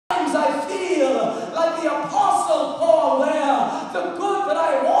I feel like the Apostle Paul, where the good that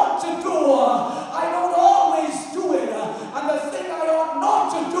I want to do, I don't always do it. And the thing I ought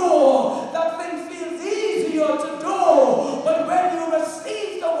not to do, that thing feels easier to do. But when you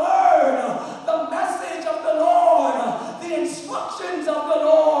receive the word, the message of the Lord, the instructions of the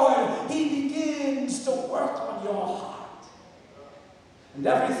Lord, he begins to work on your heart. And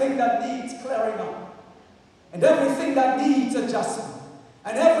everything that needs clearing up, and everything that needs adjustment,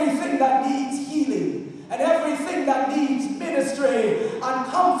 and everything that needs healing, and everything that needs ministry and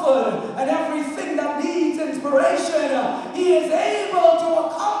comfort, and everything that needs inspiration, he is able to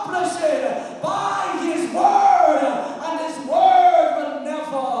accomplish it by his word, and his word will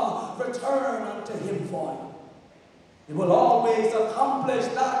never return unto him void. It will always accomplish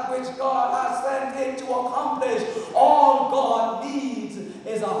that which God has sent it to accomplish. All God needs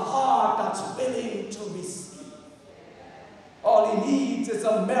is a heart that's willing to receive. All he needs is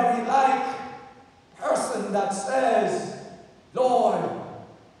a Mary-like person that says, Lord,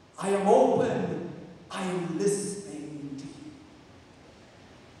 I am open, I am listening to you.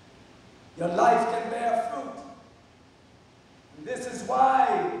 Your life can bear fruit. And this is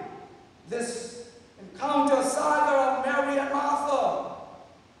why this encounter saga of Mary and Martha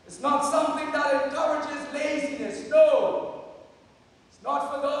is not something that encourages laziness. No. It's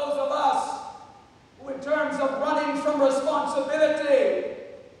not for those of us who, in terms of running from responsibility,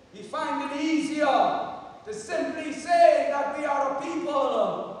 we find it easier to simply say that we are a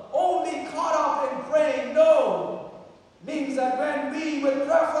people only caught up in praying. No. It means that when we, with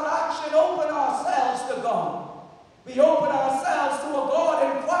prayerful action, open ourselves to God, we open ourselves to a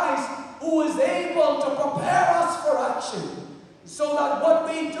God in Christ who is able to prepare us for action, so that what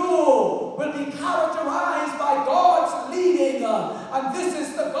we do will be characterized by God's leading. And this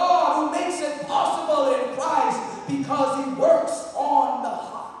is the God who makes it possible in Christ, because he works on the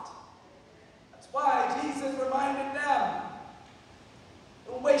heart. That's why Jesus reminded them,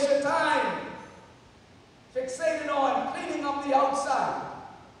 don't waste your time fixated on cleaning up the outside.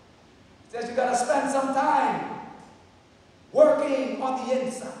 He says you got to spend some time working on the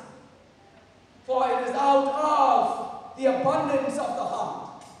inside. For it is out of the abundance of the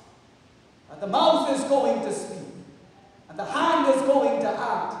heart that the mouth is going to speak, and the hand is going to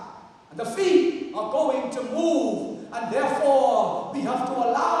act, and the feet are going to move, and therefore we have to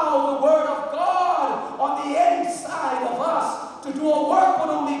allow the word of God on the inside of us to do a work what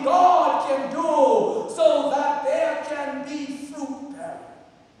only God can do, so that there can be fruit bearing.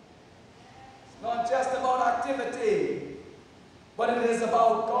 It's not just about activity, but it is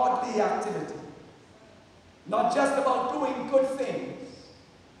about godly activity. Not just about doing good things.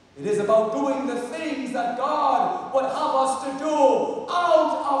 It is about doing the things that God would have us to do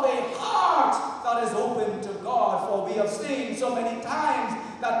out of a heart that is open to God. For we have seen so many times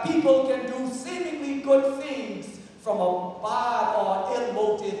that people can do seemingly good things from a bad or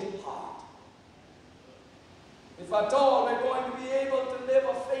ill-motived heart. If at all we're going to be able to live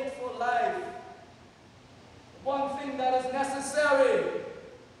a faithful life, one thing that is necessary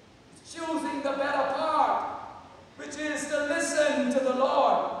is choosing the better part, which is to listen to the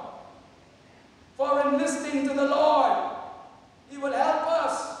Lord. For in listening to the Lord, he will help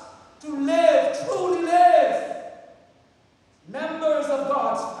us to live, truly live, members of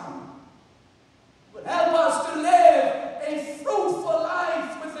God's family. He will help us to live a fruitful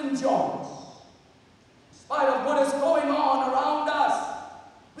life with endurance. In spite of what is going on around us,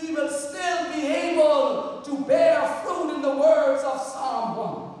 we will still be able to bear fruit in the words of Psalm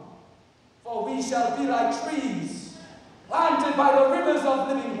 1. For we shall be like trees planted by the rivers of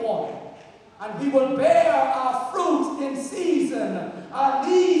living water, and we will bear our fruit in season. Our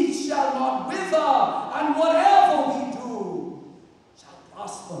leaves shall not wither, and whatever we do shall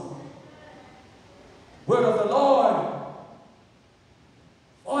prosper. Word of the Lord,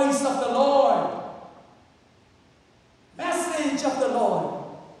 voice of the Lord, message of the Lord.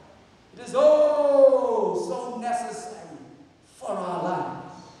 It is oh so necessary for our lives.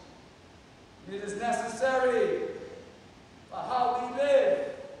 It is necessary for how we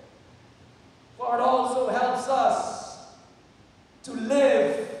live. For it also helps us to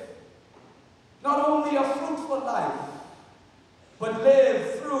live not only a fruitful life, but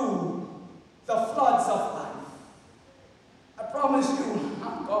live through the floods of life. I promise you,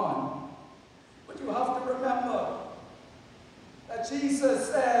 I'm gone. But you have to remember that Jesus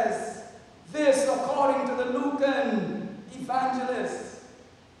says this according to the Lucan evangelist.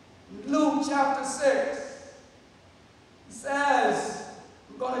 Luke chapter 6. He says,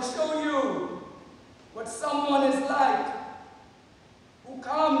 I'm going to show you what someone is like who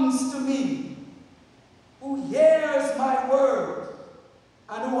comes to me, who hears my word,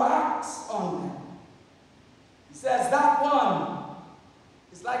 and who acts on them. He says that one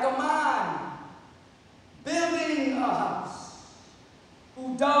is like a man building a house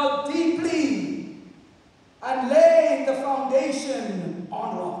who dug deeply and laid the foundation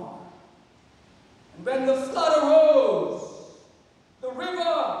on rock. And when the flood arose, the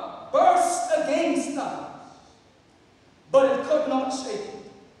river burst against the house, but it could not shake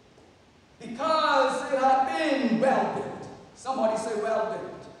it, because it had been well built. Somebody say well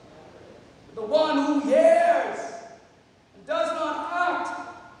built. The one who hears and does not act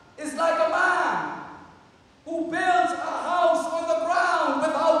is like a man who builds a house on the ground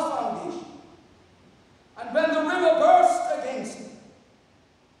without foundation. And when the river burst against it,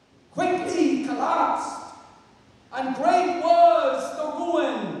 quickly collapsed, and great was the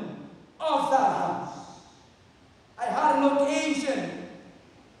ruin of that house. I had an occasion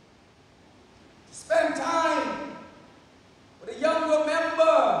to spend time with a younger member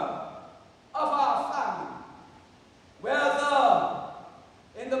of our family,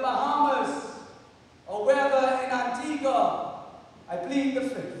 whether in the Bahamas or whether in Antigua. I plead the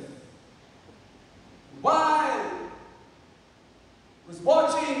fifth. While I was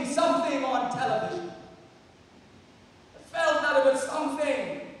watching something on television, I felt that it was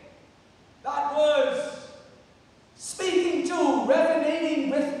something that was speaking to, resonating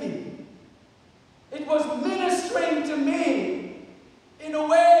with me. It was ministering to me in a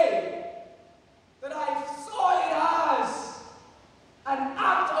way that I saw it as an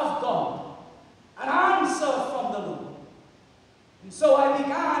act of God, an answer from the Lord. And so I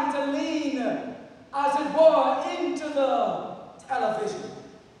began to lean, as it were, into the television.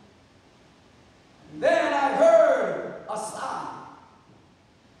 And then I heard a sigh.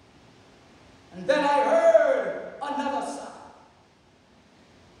 And then I heard another sigh.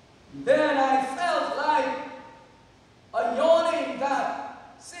 And then I felt like a yawning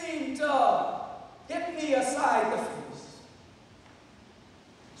that seemed to hit me aside the face.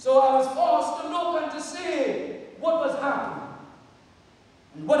 So I was forced to look and to see what was happening.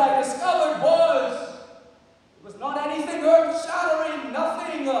 And what I discovered was, it was not anything earth-shattering,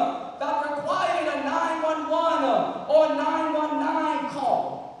 nothing that required a 911 or 919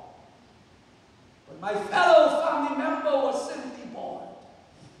 call. But my fellow family member was simply bored.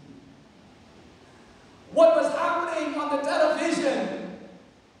 What was happening on the television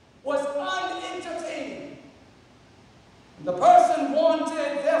was unentertaining. And the person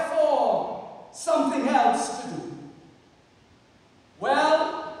wanted, therefore, something else to do.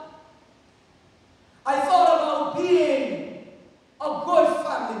 Well, I thought about being a good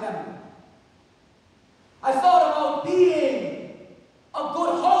family member. I thought about being a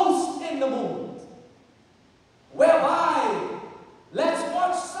good host in the moment, whereby let's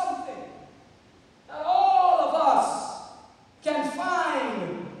watch something that all of us can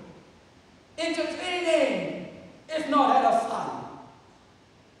find entertaining, if not edifying.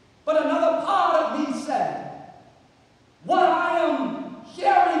 But another part of me said, what I am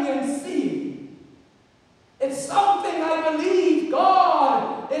hearing and seeing, it's something I believe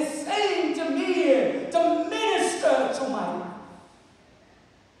God is saying to me to minister to my life.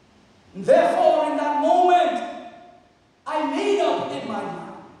 And therefore, in that moment, I made up in my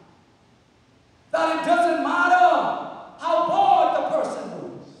mind that it doesn't matter how bored the person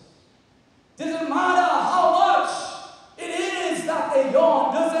was. Doesn't matter how much it is that they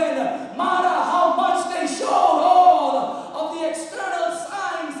yawn. Doesn't matter how much they showed all of the external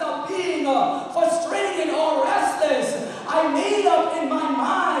signs of being frustrated or restless. I made up in my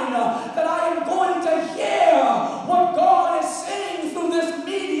mind that I am going to hear what God is saying through this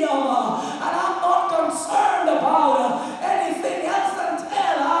medium, and I'm not concerned about anything else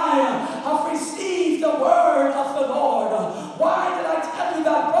until I have received the word of the Lord. Why did I tell you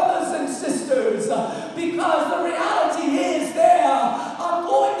that, brothers and sisters? Because the reality is there are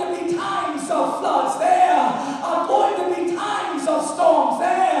going to be times of floods. There are going to be times of storms.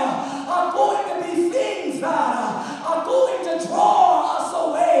 There are going to be things that are going to draw us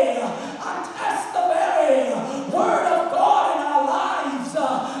away and test the very word of God in our lives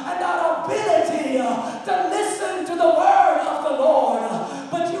and our ability to listen to the word of the Lord.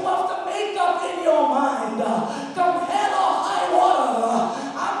 But you have to make up in your mind, come hell or high water,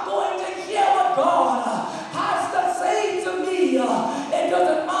 I'm going to hear what God has to say to me. It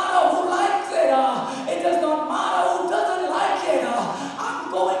doesn't matter who likes it. It does not matter who doesn't like it.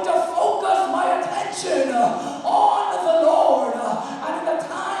 I'm going to focus my attention on the Lord. And in the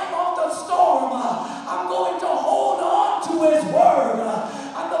time of the storm, I'm going to hold on to His word.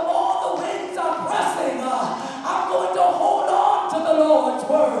 And the more the winds are pressing, I'm going to hold on to the Lord's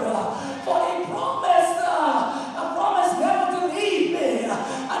word. For He promised never to leave me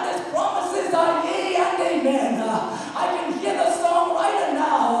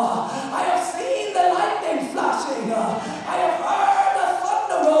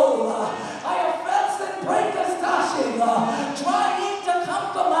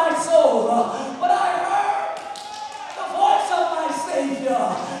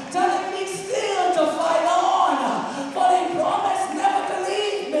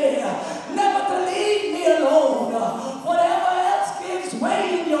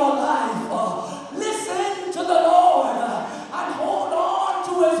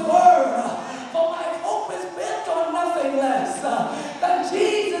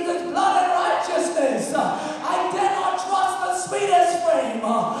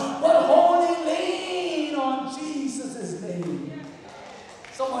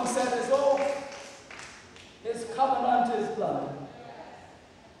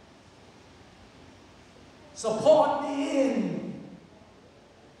support me in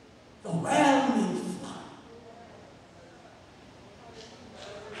the whelming flood.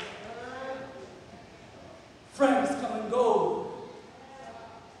 Friends come and go.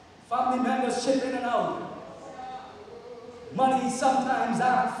 Family members chip in and out. Money sometimes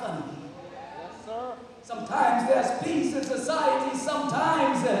aren't funny. Yes, sir. Sometimes there's peace in society,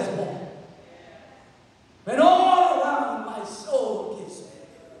 sometimes there's war. And all around my soul gives way.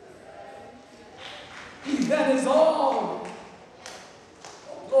 He then is all,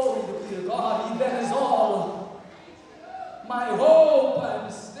 oh, glory to God, he then is all my hope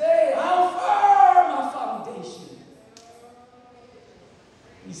and stay. How firm a foundation.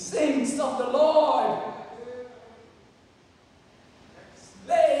 He sings of the Lord,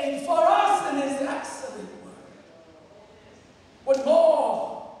 laid for us in his excellent word. What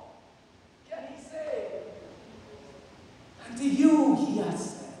more can he say? And to you he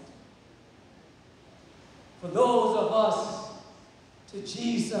has said. For those of us to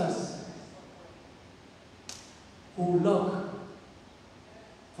Jesus who look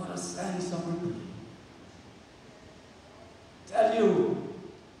for a sense of reprieve. Tell you,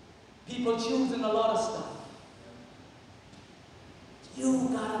 people choosing a lot of stuff. You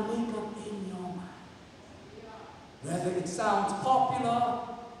gotta make up in your mind. Whether it sounds popular,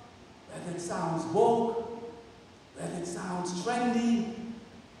 whether it sounds woke, whether it sounds trendy,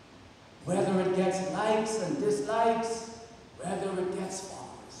 whether it gets likes and dislikes, whether it gets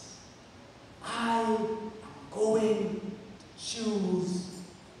followers. I am going to choose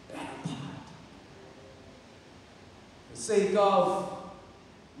better part. For the sake of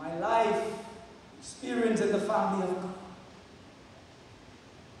my life, experience in the family of God.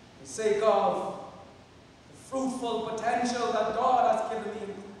 For the sake of the fruitful potential that God has given me in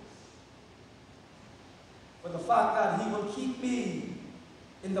Christ. For the fact that he will keep me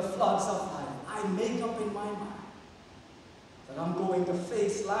in the floods of life. I make up in my mind that I'm going to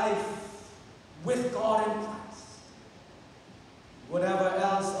face life with God in Christ. Whatever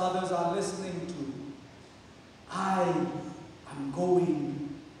else others are listening to, I am going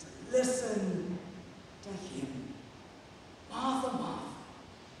to listen to him. Martha, Martha,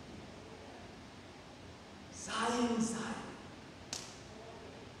 Zion, Zion,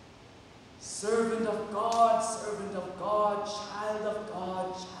 servant of God, child of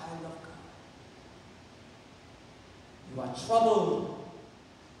God, child of God. You are troubled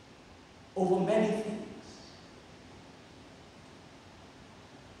over many things.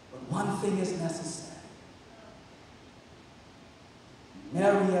 But one thing is necessary.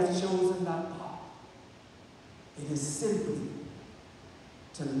 Mary has chosen that path. It is simply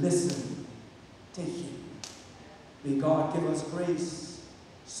to listen to him. May God give us grace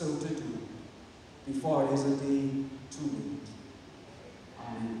so to do before it is a day too late.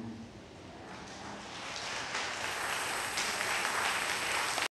 Amen.